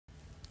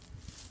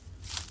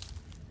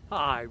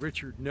Hi,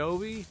 Richard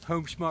Novey,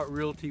 HomeSmart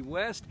Realty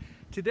West.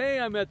 Today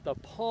I'm at the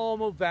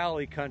Pauma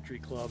Valley Country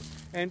Club,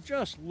 and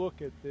just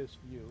look at this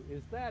view.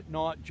 Is that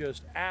not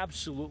just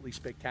absolutely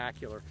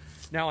spectacular?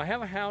 Now I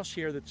have a house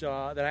here that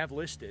I have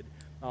listed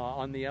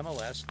on the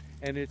MLS,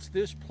 and it's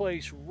this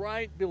place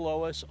right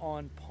below us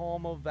on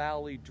Pauma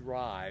Valley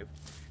Drive.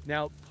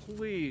 Now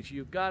please,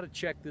 you've got to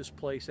check this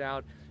place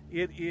out.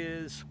 It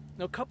is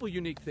a couple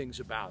unique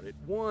things about it.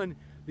 One,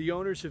 the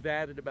owners have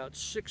added about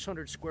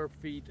 600 square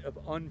feet of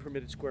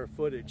unpermitted square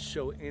footage.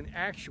 So in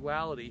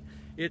actuality,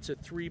 it's a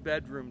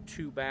 3-bedroom,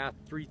 2-bath,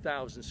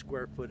 3,000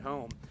 square foot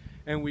home.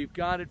 And we've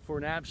got it for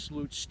an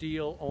absolute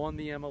steal on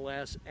the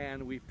MLS,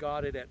 and we've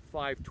got it at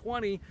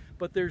 $520,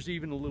 but there's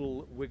even a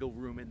little wiggle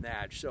room in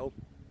that. So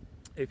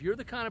if you're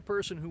the kind of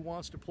person who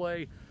wants to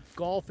play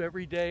golf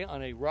every day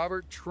on a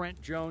Robert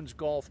Trent Jones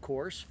golf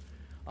course,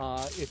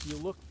 if you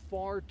look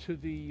far to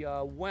the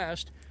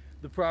west,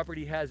 the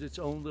property has its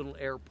own little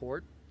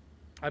airport.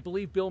 I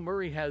believe Bill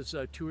Murray has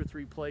 2 or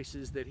 3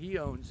 places that he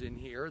owns in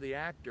here, the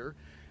actor.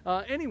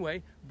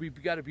 Anyway,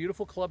 we've got a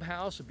beautiful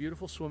clubhouse, a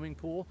beautiful swimming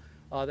pool.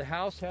 The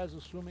house has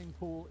a swimming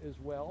pool as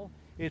well.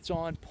 It's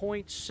on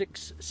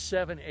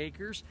 0.67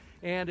 acres.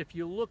 And if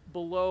you look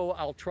below,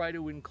 I'll try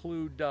to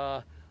include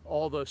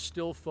all the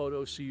still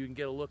photos so you can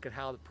get a look at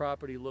how the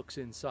property looks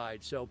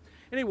inside. So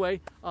anyway,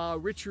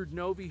 Richard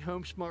Novey,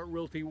 HomeSmart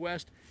Realty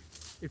West.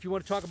 If you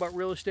want to talk about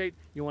real estate,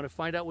 you want to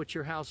find out what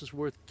your house is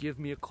worth, give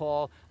me a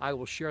call. I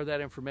will share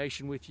that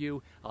information with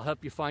you. I'll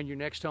help you find your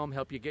next home,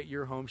 help you get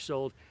your home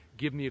sold.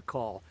 Give me a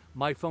call.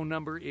 My phone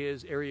number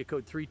is area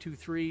code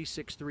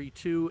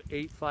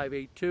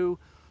 323-632-8582.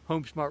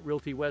 HomeSmart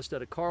Realty West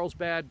out of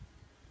Carlsbad.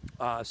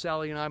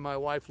 Sally and I, my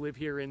wife, live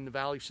here in the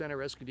Valley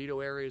Center,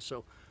 Escondido area,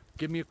 so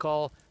give me a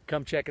call.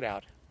 Come check it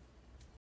out.